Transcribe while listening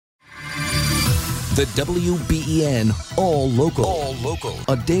The WBEN All Local. All Local.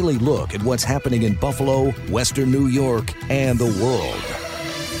 A daily look at what's happening in Buffalo, Western New York, and the world.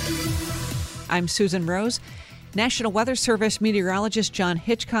 I'm Susan Rose. National Weather Service meteorologist John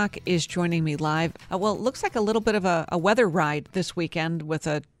Hitchcock is joining me live. Well, it looks like a little bit of a weather ride this weekend with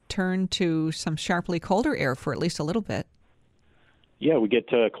a turn to some sharply colder air for at least a little bit. Yeah, we get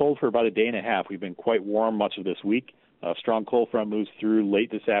cold for about a day and a half. We've been quite warm much of this week. A strong cold front moves through late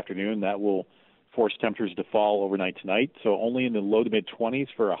this afternoon. That will force temperatures to fall overnight tonight, so only in the low to mid-20s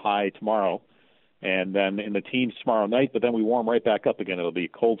for a high tomorrow, and then in the teens tomorrow night, but then we warm right back up again. It'll be a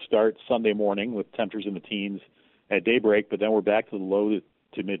cold start Sunday morning with temperatures in the teens at daybreak, but then we're back to the low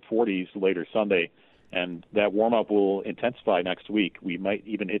to mid-40s later Sunday, and that warm-up will intensify next week. We might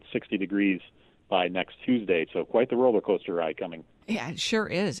even hit 60 degrees by next Tuesday, so quite the roller coaster ride coming. Yeah, it sure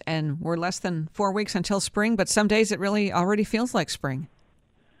is, and we're less than 4 weeks until spring, but some days it really already feels like spring.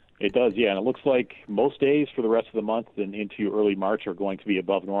 It does, yeah, and it looks like most days for the rest of the month and into early March are going to be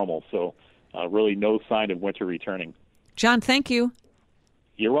above normal, so really no sign of winter returning. John, thank you.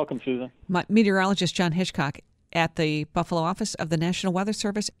 You're welcome, Susan. Meteorologist John Hitchcock at the Buffalo office of the National Weather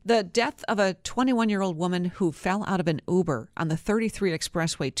Service. The death of a 21-year-old woman who fell out of an Uber on the 33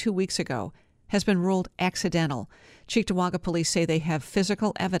 Expressway 2 weeks ago has been ruled accidental. Cheektowaga police say they have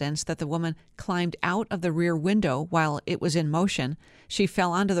physical evidence that the woman climbed out of the rear window while it was in motion. She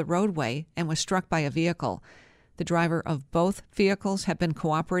fell onto the roadway and was struck by a vehicle. The driver of both vehicles have been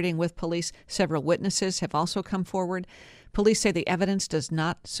cooperating with police. Several witnesses have also come forward. Police say the evidence does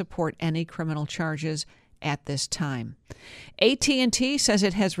not support any criminal charges at this time. AT&T says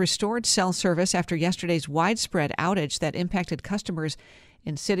it has restored cell service after yesterday's widespread outage that impacted customers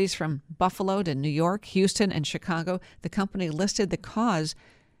in cities from Buffalo to New York, Houston, and Chicago. The company listed the cause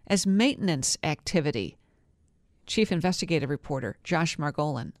as maintenance activity. Chief investigative reporter Josh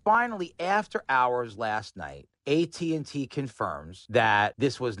Margolin. Finally, after hours last night, AT&T confirms that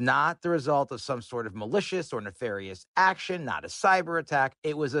this was not the result of some sort of malicious or nefarious action, not a cyber attack.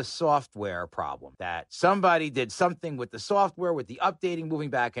 It was a software problem, that somebody did something with the software, with the updating,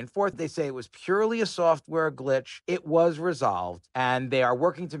 moving back and forth. They say it was purely a software glitch. It was resolved, and they are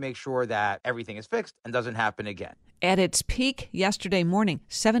working to make sure that everything is fixed and doesn't happen again. At its peak yesterday morning,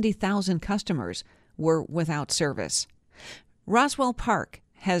 70,000 customers were without service. Roswell Park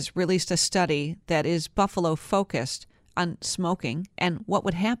has released a study that is Buffalo-focused on smoking and what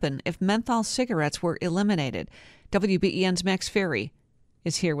would happen if menthol cigarettes were eliminated. WBEN's Max Ferry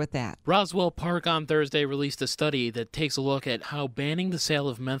is here with that. Roswell Park on Thursday released a study that takes a look at how banning the sale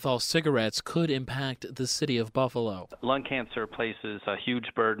of menthol cigarettes could impact the city of Buffalo. Lung cancer places a huge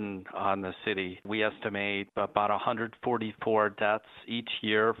burden on the city. We estimate about 144 deaths each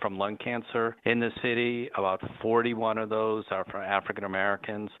year from lung cancer in the city. About 41 of those are for African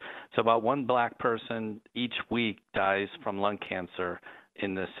Americans. So about one black person each week dies from lung cancer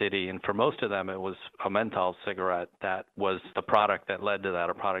in the city, and for most of them it was a menthol cigarette that was the product that led to that,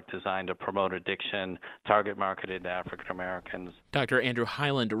 a product designed to promote addiction, target marketed to African Americans. Dr. Andrew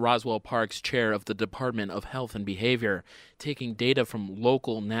Highland, Roswell Park's chair of the Department of Health and Behavior, taking data from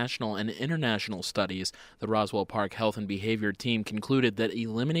local, national, and international studies, the Roswell Park Health and Behavior team concluded that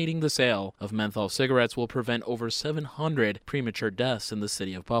eliminating the sale of menthol cigarettes will prevent over 700 premature deaths in the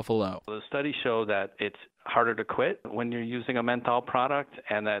city of Buffalo. The studies show that it's harder to quit when you're using a menthol product,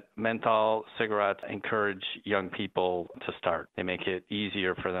 and that menthol cigarettes encourage young people to start. They make it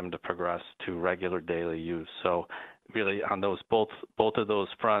easier for them to progress to regular daily use. So really on those both of those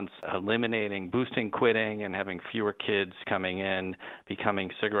fronts, boosting quitting and having fewer kids coming in, becoming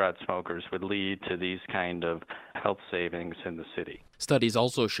cigarette smokers would lead to these kind of health savings in the city. Studies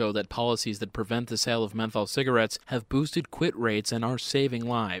also show that policies that prevent the sale of menthol cigarettes have boosted quit rates and are saving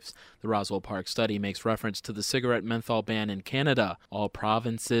lives. The Roswell Park study makes reference to the cigarette menthol ban in Canada. All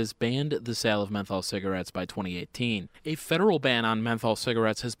provinces banned the sale of menthol cigarettes by 2018. A federal ban on menthol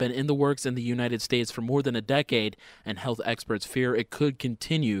cigarettes has been in the works in the United States for more than a decade, and health experts fear it could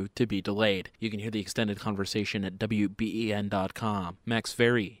continue to be delayed. You can hear the extended conversation at WBEN.com. Max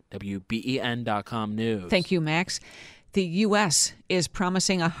Ferry, WBEN.com News. Thank you, Max. The U.S. is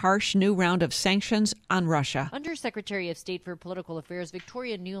promising a harsh new round of sanctions on Russia. Undersecretary of State for Political Affairs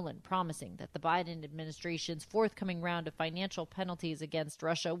Victoria Nuland promising that the Biden administration's forthcoming round of financial penalties against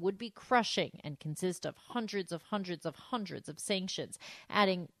Russia would be crushing and consist of hundreds of sanctions,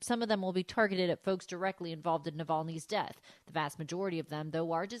 adding some of them will be targeted at folks directly involved in Navalny's death. The vast majority of them,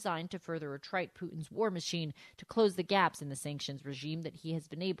 though, are designed to further attrite Putin's war machine to close the gaps in the sanctions regime that he has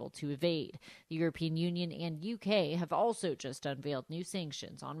been able to evade. The European Union and UK have also just unveiled new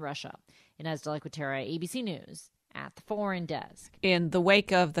sanctions on Russia. Inez de la Cuetara, ABC News, at the Foreign Desk. In the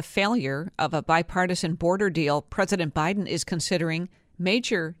wake of the failure of a bipartisan border deal, President Biden is considering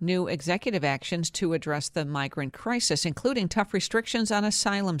major new executive actions to address the migrant crisis, including tough restrictions on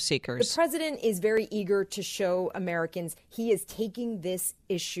asylum seekers. The president is very eager to show Americans he is taking this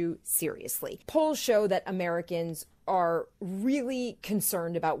issue seriously. Polls show that Americans are really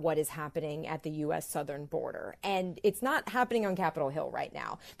concerned about what is happening at the U.S. southern border. And it's not happening on Capitol Hill right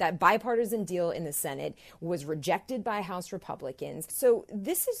now. That bipartisan deal in the Senate was rejected by House Republicans. So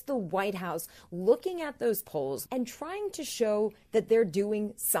this is the White House looking at those polls and trying to show that they're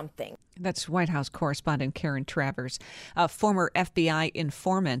doing something. That's White House correspondent Karen Travers, a former FBI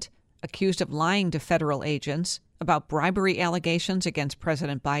informant accused of lying to federal agents about bribery allegations against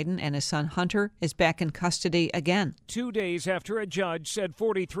President Biden and his son Hunter, is back in custody again. 2 days after a judge said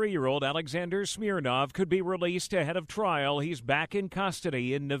 43-year-old Alexander Smirnov could be released ahead of trial, he's back in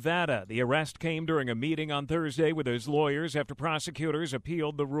custody in Nevada. The arrest came during a meeting on Thursday with his lawyers after prosecutors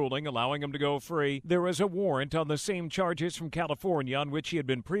appealed the ruling allowing him to go free. There was a warrant on the same charges from California on which he had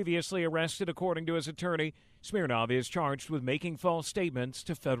been previously arrested, according to his attorney. Smirnov is charged with making false statements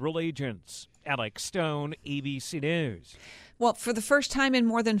to federal agents. Alex Stone, ABC News. Well, for the first time in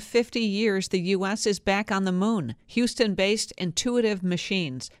more than 50 years, the U.S. is back on the moon. Houston-based Intuitive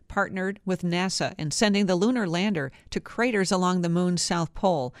Machines partnered with NASA in sending the lunar lander to craters along the moon's south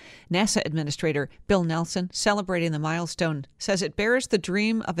pole. NASA Administrator Bill Nelson, celebrating the milestone, says it bears the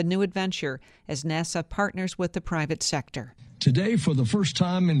dream of a new adventure as NASA partners with the private sector. Today, for the first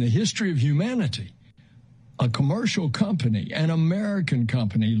time in the history of humanity, a commercial company, an American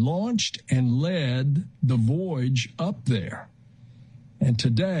company, launched and led the voyage up there. And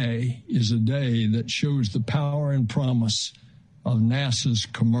today is a day that shows the power and promise of NASA's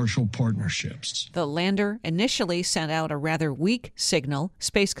commercial partnerships. The lander initially sent out a rather weak signal.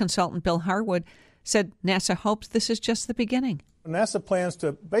 Space consultant Bill Harwood said NASA hopes this is just the beginning. NASA plans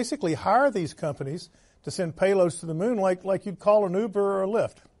to basically hire these companies to send payloads to the moon like you'd call an Uber or a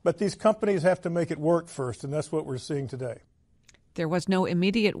Lyft. But these companies have to make it work first, and that's what we're seeing today. There was no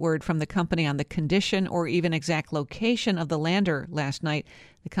immediate word from the company on the condition or even exact location of the lander last night.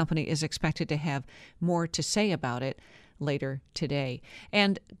 The company is expected to have more to say about it later today.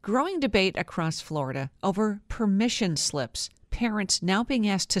 And growing debate across Florida over permission slips. Parents now being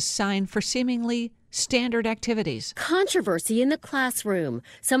asked to sign for seemingly standard activities. Controversy in the classroom.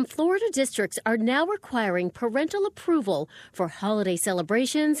 Some Florida districts are now requiring parental approval for holiday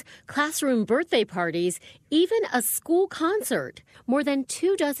celebrations, classroom birthday parties, even a school concert. More than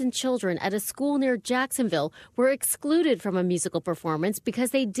 24 children at a school near Jacksonville were excluded from a musical performance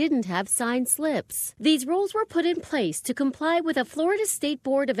because they didn't have signed slips. These rules were put in place to comply with a Florida State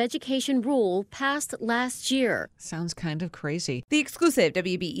Board of Education rule passed last year. Sounds kind of crazy. The exclusive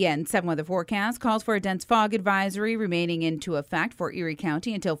WBEN 7 weather forecast calls for a dense fog advisory remaining into effect for Erie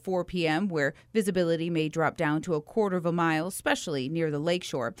County until 4 p.m., where visibility may drop down to a quarter of a mile, especially near the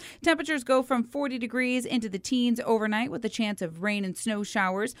lakeshore. Temperatures go from 40 degrees into the teens overnight with a chance of rain and snow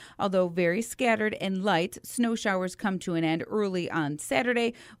showers, although very scattered and light. Snow showers come to an end early on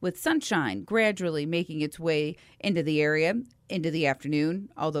Saturday, with sunshine gradually making its way into the area into the afternoon,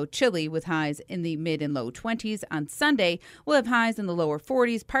 although chilly with highs in the mid and low 20s. On Sunday, we'll have highs in the lower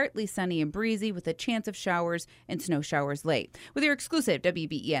 40s, partly sunny and breezy with a chance of showers and snow showers late. With your exclusive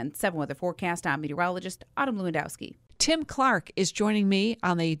WBEN 7 weather forecast, I'm meteorologist Autumn Lewandowski. Tim Clark is joining me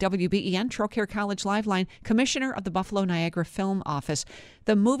on the WBEN Trocaire College Live Line, commissioner of the Buffalo Niagara Film Office.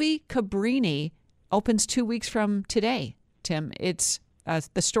 The movie Cabrini opens 2 weeks from today, Tim. It's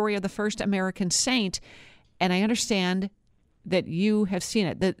the story of the first American saint, and I understand that you have seen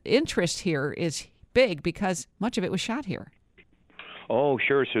it. The interest here is big because much of it was shot here. Oh,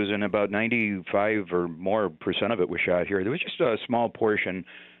 sure, Susan. About 95 or more % of it was shot here. There was just a small portion,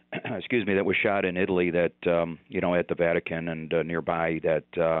 that was shot in Italy that, at the Vatican and nearby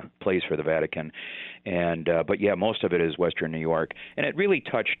that plays for the Vatican. And but yeah, most of it is Western New York. And it really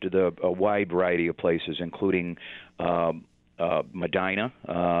touched a wide variety of places, including Medina,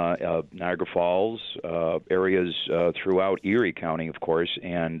 Niagara Falls, areas throughout Erie County, of course,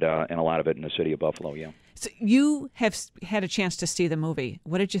 and a lot of it in the city of Buffalo. Yeah. So you have had a chance to see the movie.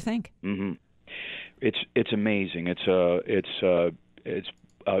 What did you think? Mm-hmm. It's amazing. It's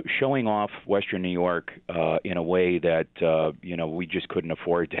showing off Western New York in a way that we just couldn't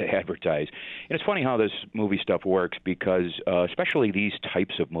afford to advertise. And it's funny how this movie stuff works because, especially these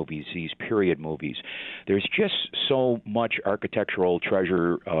types of movies, these period movies, there's just so much architectural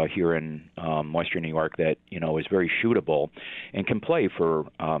treasure here in Western New York that is very shootable and can play for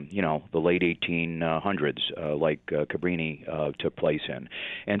the late 1800s, like Cabrini took place in.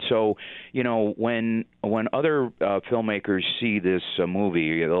 And so when other filmmakers see this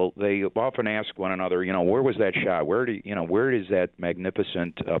movie, they often ask one another, where was that shot? Where is that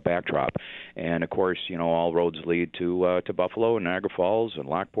magnificent backdrop? And of course, all roads lead to Buffalo and Niagara Falls and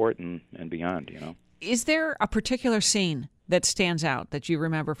Lockport and beyond. Is there a particular scene that stands out that you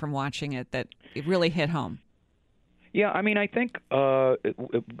remember from watching it that it really hit home? Yeah, I mean, I think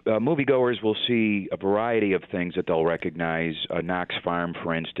moviegoers will see a variety of things that they'll recognize. Knox Farm,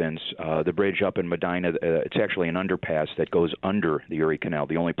 for instance, the bridge up in Medina. It's actually an underpass that goes under the Erie Canal,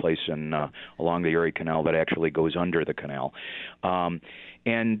 the only place along the Erie Canal that actually goes under the canal.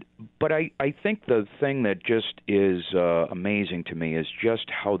 But I think the thing that just is amazing to me is just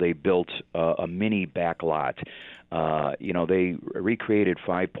how they built a mini back lot. They recreated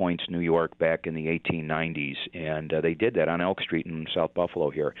 5 Points, New York, back in the 1890s, and they did that on Elk Street in South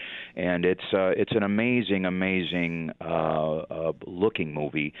Buffalo here. And it's an amazing looking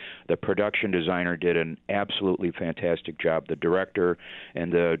movie. The production designer did an absolutely fantastic job. The director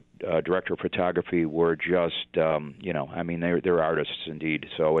and the director of photography were just, they're artists indeed.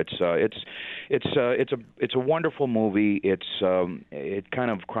 So it's a wonderful movie. It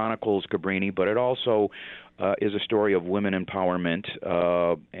kind of chronicles Cabrini, but it also is a story of women empowerment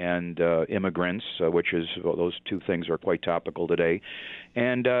and immigrants, which is those two things are quite topical today.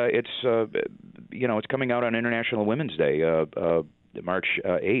 And it's coming out on International Women's Day, March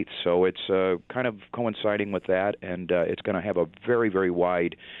 8th. So it's kind of coinciding with that, and it's going to have a very, very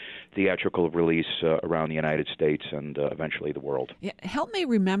wide theatrical release around the United States and eventually the world. Yeah, help me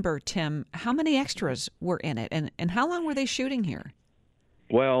remember, Tim, how many extras were in it, and how long were they shooting here?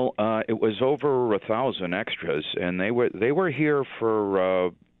 Well, it was over 1,000 extras, and they were here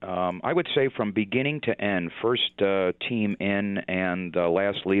for I would say from beginning to end. First team in and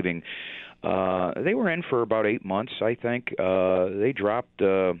last leaving. They were in for about 8 months, I think. They dropped,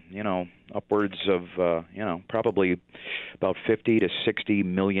 upwards of, probably about $50 to $60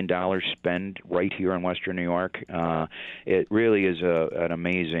 million spend right here in Western New York. It really is an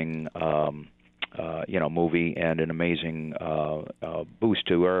amazing movie and an amazing boost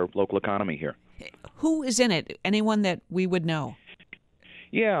to our local economy here. Who is in it? Anyone that we would know?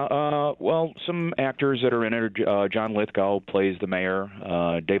 Yeah, some actors that are in it. John Lithgow plays the mayor.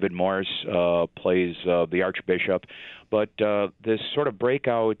 David Morris plays the archbishop. But this sort of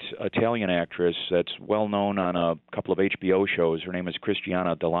breakout Italian actress that's well known on a couple of HBO shows, her name is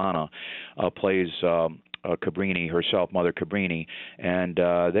Cristiana Delana, plays Cabrini herself, Mother Cabrini, and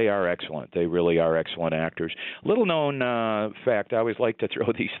they are excellent. They really are excellent actors. Little known fact, I always like to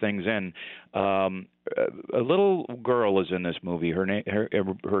throw these things in. A little girl is in this movie.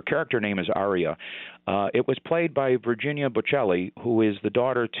 Her character name is Aria. It was played by Virginia Bocelli, who is the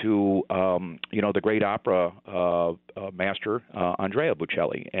daughter to the great opera master Andrea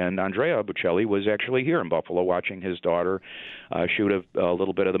Bocelli. And Andrea Bocelli was actually here in Buffalo watching his daughter shoot a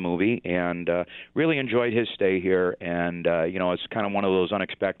little bit of the movie, and really enjoyed his stay here. And it's kind of one of those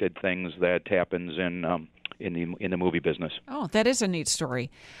unexpected things that happens in the movie business. Oh, that is a neat story.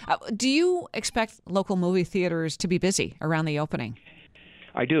 Do you expect local movie theaters to be busy around the opening?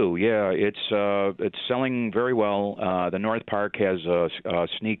 I do, yeah. It's selling very well. The North Park has a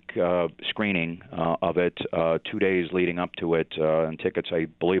sneak screening of it 2 days leading up to it, and tickets, I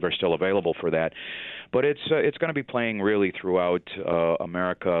believe, are still available for that. But it's going to be playing really throughout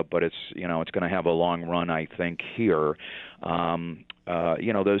America. But it's going to have a long run, I think, here.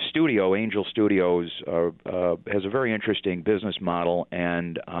 The studio, Angel Studios, has a very interesting business model,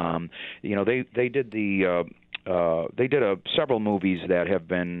 and they did several movies that have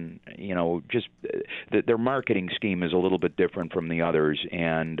been, their marketing scheme is a little bit different from the others,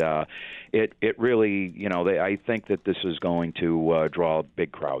 and it really, I think that this is going to draw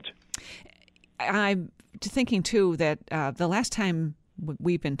big crowds. I'm thinking too that the last time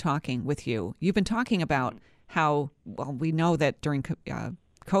we've been talking with you, you've been talking about how, well, we know that during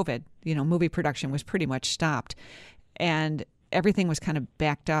COVID, movie production was pretty much stopped, and everything was kind of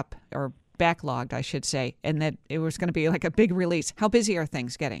backed up, or backlogged, I should say, and that it was going to be like a big release. How busy are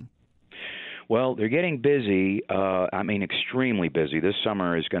things getting? Well, they're getting busy. I mean, extremely busy. This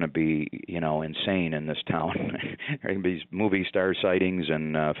summer is going to be, insane in this town. There are going to be movie star sightings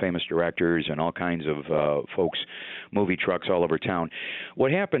and famous directors and all kinds of folks, movie trucks all over town.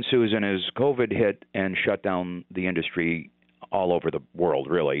 What happened, Susan, is COVID hit and shut down the industry all over the world,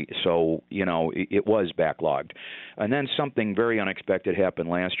 really. So, it was backlogged. And then something very unexpected happened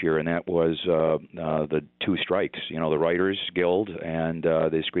last year, and that was the two strikes. The Writers Guild and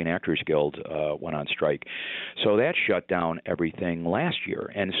the Screen Actors Guild went on strike. So that shut down everything last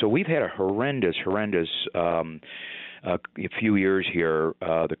year. And so we've had a horrendous a few years here.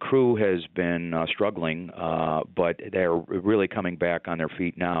 The crew has been struggling, but they're really coming back on their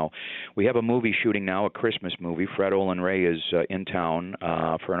feet now. We have a movie shooting now, a Christmas movie. Fred Olin Ray is in town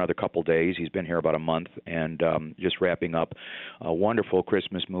for another couple days. He's been here about a month, and just wrapping up a wonderful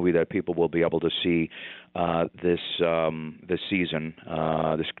Christmas movie that people will be able to see this season,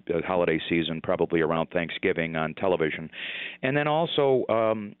 this holiday season, probably around Thanksgiving on television. And then also,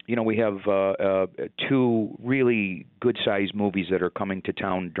 we have two really good-sized movies that are coming to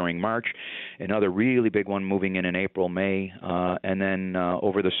town during March. Another really big one moving in April, May. And then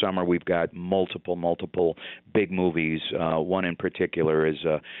over the summer, we've got multiple big movies. One in particular is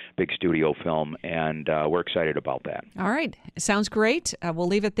a big studio film, and we're excited about that. All right. Sounds great. We'll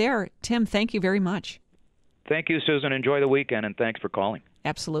leave it there. Tim, thank you very much. Thank you, Susan. Enjoy the weekend, and thanks for calling.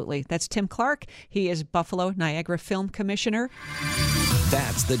 Absolutely. That's Tim Clark. He is Buffalo Niagara Film Commissioner.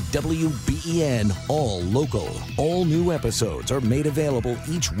 That's the WBEN All Local. All new episodes are made available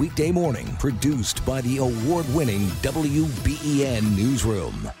each weekday morning, produced by the award-winning WBEN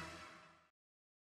Newsroom.